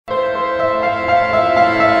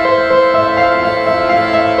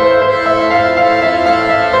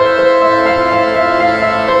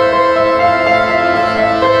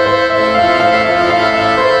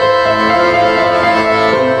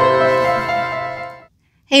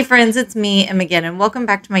Hey friends, it's me, Emma again, and welcome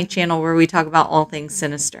back to my channel where we talk about all things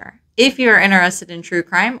sinister. If you're interested in true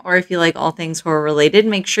crime or if you like all things horror related,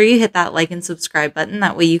 make sure you hit that like and subscribe button.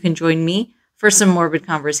 That way you can join me for some morbid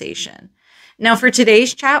conversation. Now for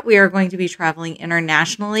today's chat, we are going to be traveling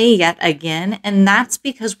internationally yet again, and that's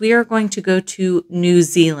because we are going to go to New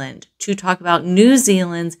Zealand to talk about New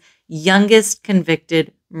Zealand's youngest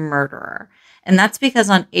convicted murderer. And that's because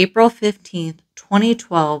on April 15th,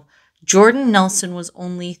 2012, Jordan Nelson was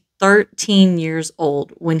only 13 years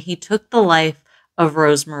old when he took the life of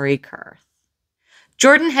Rosemary Kurth.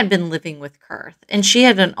 Jordan had been living with Kurth, and she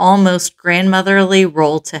had an almost grandmotherly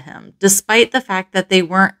role to him, despite the fact that they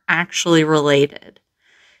weren't actually related.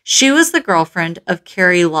 She was the girlfriend of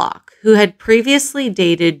Carrie Locke, who had previously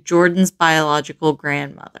dated Jordan's biological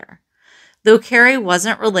grandmother. Though Carrie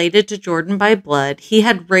wasn't related to Jordan by blood, he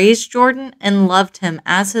had raised Jordan and loved him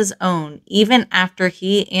as his own even after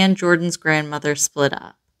he and Jordan's grandmother split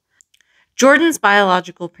up. Jordan's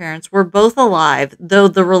biological parents were both alive, though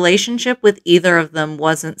the relationship with either of them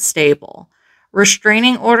wasn't stable.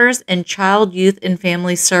 Restraining orders and child, youth, and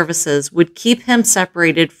family services would keep him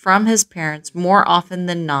separated from his parents more often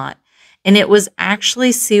than not, and it was actually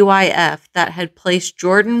CYF that had placed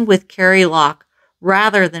Jordan with Carrie Locke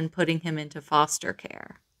rather than putting him into foster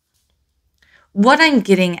care. What I'm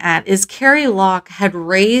getting at is Carrie Locke had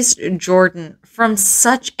raised Jordan from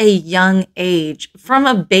such a young age, from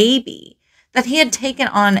a baby, that he had taken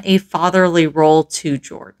on a fatherly role to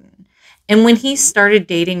Jordan. And when he started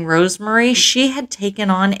dating Rosemary, she had taken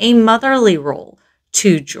on a motherly role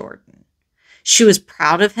to Jordan. She was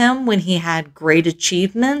proud of him when he had great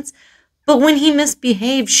achievements, but when he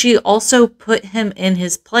misbehaved, she also put him in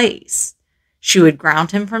his place. She would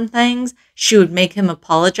ground him from things. She would make him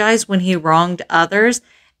apologize when he wronged others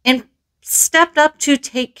and stepped up to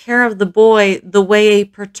take care of the boy the way a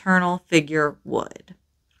paternal figure would.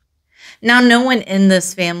 Now, no one in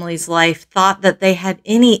this family's life thought that they had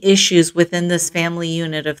any issues within this family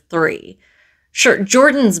unit of three. Sure,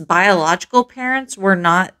 Jordan's biological parents were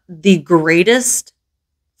not the greatest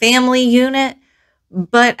family unit,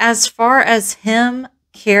 but as far as him,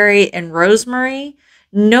 Carrie, and Rosemary,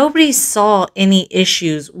 nobody saw any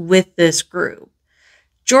issues with this group.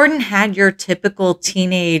 Jordan had your typical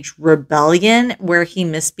teenage rebellion where he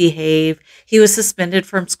misbehaved. He was suspended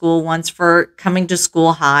from school once for coming to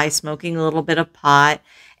school high, smoking a little bit of pot,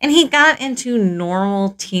 and he got into normal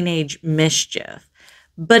teenage mischief.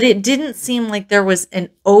 But it didn't seem like there was an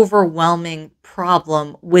overwhelming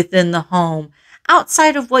problem within the home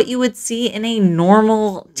outside of what you would see in a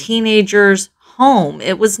normal teenager's home.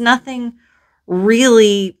 It was nothing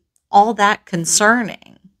really all that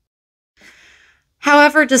concerning.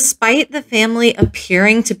 However, despite the family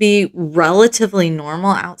appearing to be relatively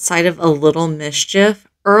normal outside of a little mischief,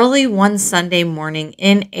 early one Sunday morning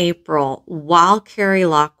in April, while Carrie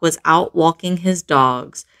Locke was out walking his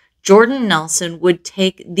dogs, Jordan Nelson would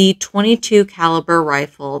take the .22 caliber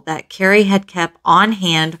rifle that Carrie had kept on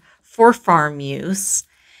hand for farm use,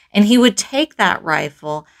 and he would take that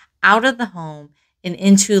rifle out of the home and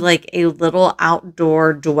into like a little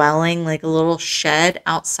outdoor dwelling, like a little shed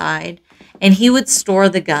outside. And he would store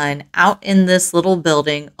the gun out in this little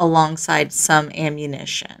building alongside some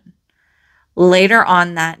ammunition. Later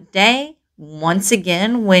on that day, once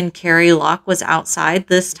again, when Carrie Locke was outside,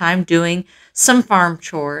 this time doing some farm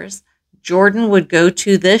chores, Jordan would go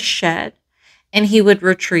to this shed and he would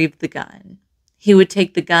retrieve the gun. He would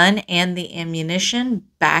take the gun and the ammunition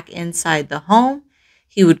back inside the home.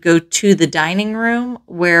 He would go to the dining room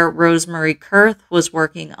where Rosemary Kurth was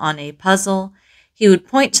working on a puzzle. He would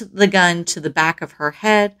point the gun to the back of her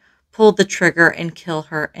head, pull the trigger, and kill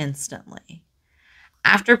her instantly.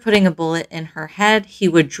 After putting a bullet in her head, he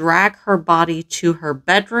would drag her body to her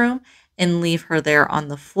bedroom and leave her there on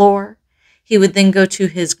the floor. He would then go to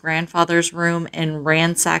his grandfather's room and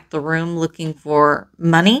ransack the room looking for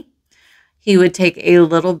money. He would take a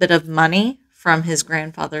little bit of money from his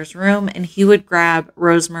grandfather's room, and he would grab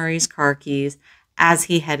Rosemary's car keys as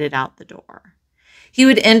he headed out the door. He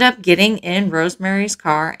would end up getting in Rosemary's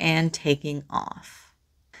car and taking off.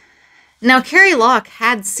 Now, Carrie Locke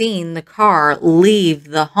had seen the car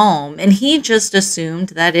leave the home, and he just assumed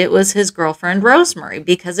that it was his girlfriend Rosemary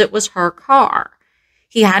because it was her car.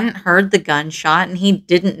 He hadn't heard the gunshot, and he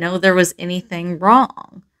didn't know there was anything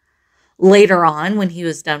wrong. Later on, when he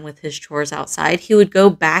was done with his chores outside, he would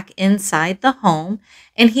go back inside the home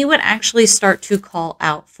and he would actually start to call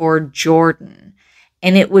out for Jordan.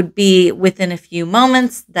 And it would be within a few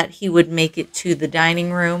moments that he would make it to the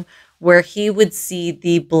dining room where he would see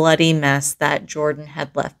the bloody mess that Jordan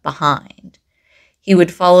had left behind. He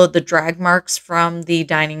would follow the drag marks from the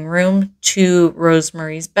dining room to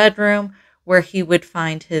Rosemary's bedroom, where he would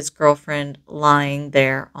find his girlfriend lying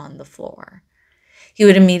there on the floor. He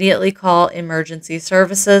would immediately call emergency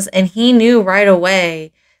services, and he knew right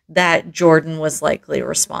away that Jordan was likely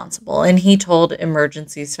responsible. And he told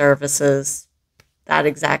emergency services that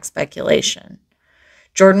exact speculation.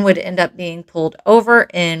 Jordan would end up being pulled over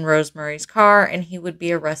in Rosemary's car, and he would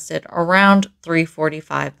be arrested around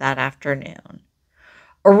 3:45 that afternoon.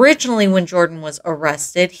 Originally, when Jordan was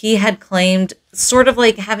arrested, he had claimed sort of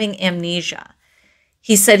like having amnesia.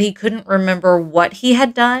 He said he couldn't remember what he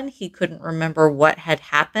had done. He couldn't remember what had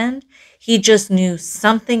happened. He just knew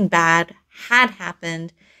something bad had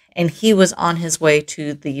happened, and he was on his way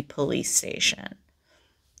to the police station.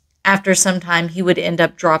 After some time, he would end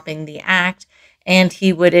up dropping the act, and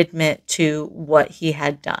he would admit to what he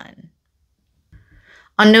had done.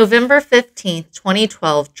 On November 15th,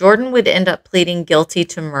 2012, Jordan would end up pleading guilty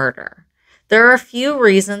to murder. There are a few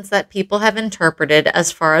reasons that people have interpreted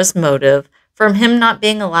as far as motive, from him not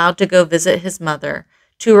being allowed to go visit his mother,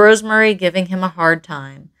 to Rosemary giving him a hard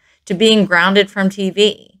time, to being grounded from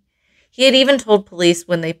TV. He had even told police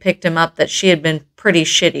when they picked him up that she had been pretty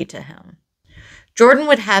shitty to him. Jordan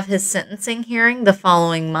would have his sentencing hearing the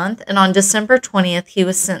following month, and on December 20th, he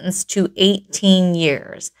was sentenced to 18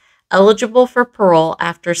 years, eligible for parole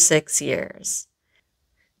after 6 years.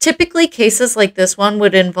 Typically, cases like this one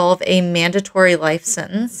would involve a mandatory life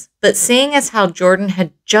sentence, but seeing as how Jordan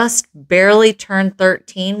had just barely turned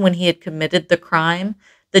 13 when he had committed the crime,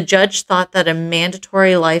 the judge thought that a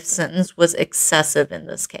mandatory life sentence was excessive in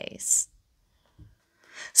this case.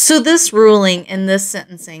 So this ruling and this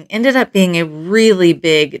sentencing ended up being a really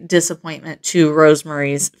big disappointment to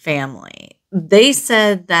Rosemary's family. They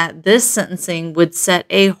said that this sentencing would set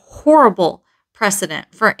a horrible precedent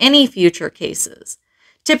for any future cases.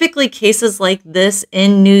 Typically, cases like this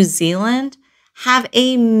in New Zealand have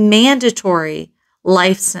a mandatory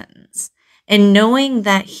life sentence. And knowing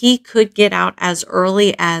that he could get out as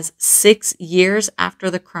early as 6 years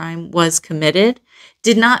after the crime was committed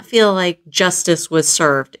did not feel like justice was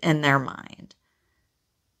served in their mind.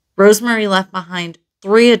 Rosemary left behind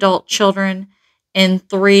 3 adult children and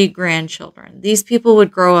 3 grandchildren. These people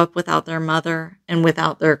would grow up without their mother and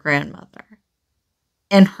without their grandmother.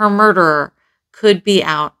 And her murderer could be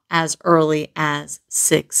out as early as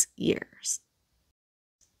 6 years.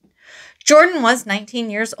 Jordan was 19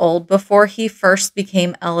 years old before he first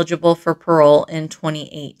became eligible for parole in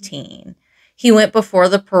 2018. He went before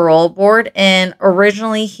the parole board, and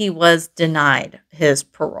originally he was denied his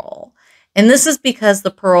parole. And this is because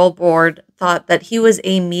the parole board thought that he was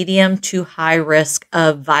a medium to high risk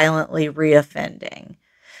of violently reoffending.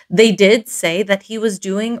 They did say that he was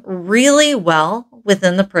doing really well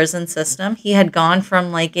within the prison system. He had gone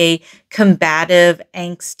from like a combative,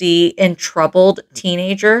 angsty, and troubled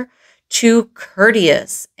teenager to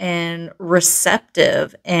courteous and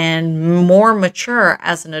receptive and more mature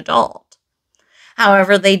as an adult.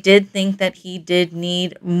 However, they did think that he did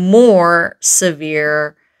need more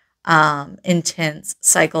severe, intense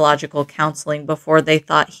psychological counseling before they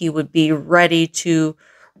thought he would be ready to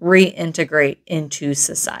reintegrate into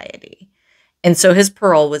society. And so his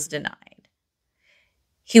parole was denied.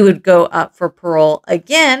 He would go up for parole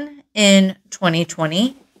again in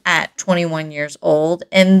 2020 at 21 years old.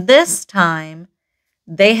 And this time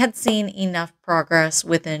they had seen enough progress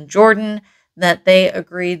within Jordan that they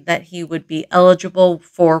agreed that he would be eligible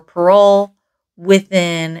for parole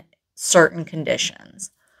within certain conditions.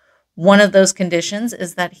 One of those conditions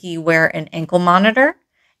is that he wear an ankle monitor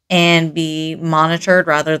and be monitored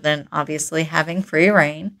rather than obviously having free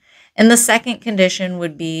reign. And the second condition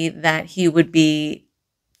would be that he would be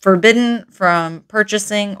forbidden from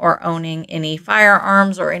purchasing or owning any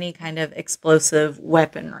firearms or any kind of explosive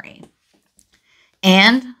weaponry.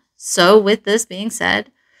 And so with this being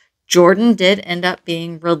said, Jordan did end up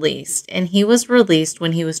being released, and he was released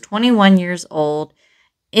when he was 21 years old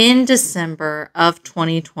in December of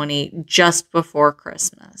 2020, just before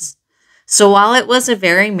Christmas. So while it was a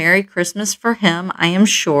very Merry Christmas for him, I am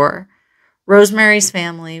sure, Rosemary's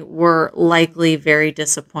family were likely very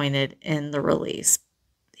disappointed in the release.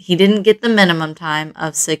 He didn't get the minimum time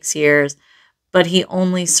of 6 years, but he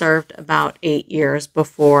only served about 8 years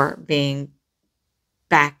before being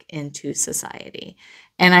back into society.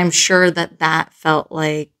 And I'm sure that that felt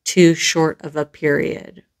like too short of a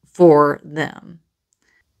period for them.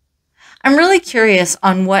 I'm really curious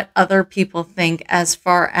on what other people think as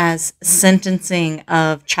far as sentencing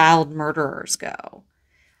of child murderers go.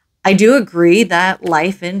 I do agree that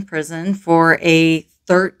life in prison for a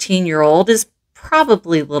 13-year-old is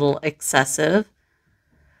probably a little excessive,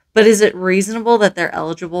 But is it reasonable that they're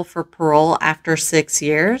eligible for parole after 6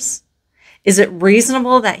 years? Is it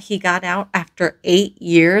reasonable that he got out after 8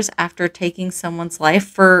 years after taking someone's life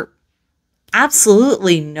for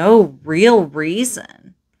absolutely no real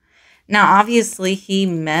reason? Now, obviously, he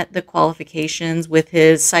met the qualifications with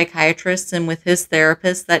his psychiatrist and with his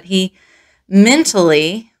therapist that he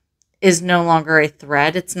mentally is no longer a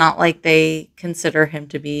threat. It's not like they consider him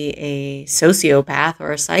to be a sociopath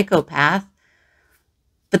or a psychopath,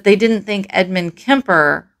 but they didn't think Edmund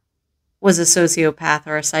Kemper was a sociopath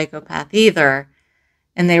or a psychopath either.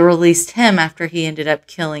 And they released him after he ended up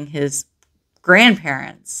killing his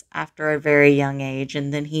grandparents after a very young age.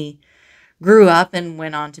 And then he grew up and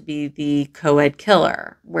went on to be the co-ed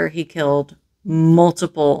killer, where he killed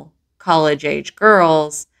multiple college-age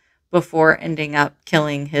girls before ending up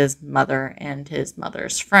killing his mother and his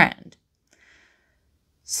mother's friend.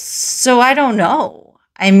 So I don't know.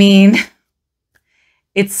 I mean,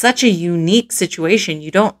 it's such a unique situation. You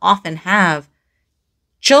don't often have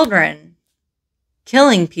children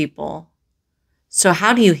killing people. So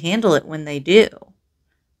how do you handle it when they do?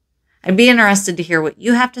 I'd be interested to hear what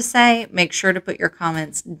you have to say. Make sure to put your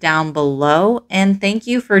comments down below. And thank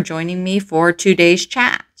you for joining me for today's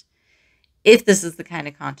chat. If this is the kind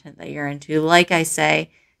of content that you're into, like I say,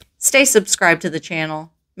 stay subscribed to the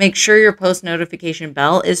channel. Make sure your post notification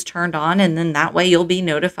bell is turned on, and then that way you'll be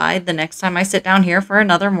notified the next time I sit down here for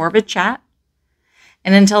another morbid chat.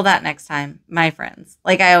 And until that next time, my friends,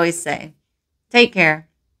 like I always say, take care,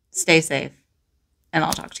 stay safe, and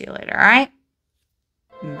I'll talk to you later, all right?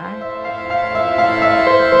 Bye.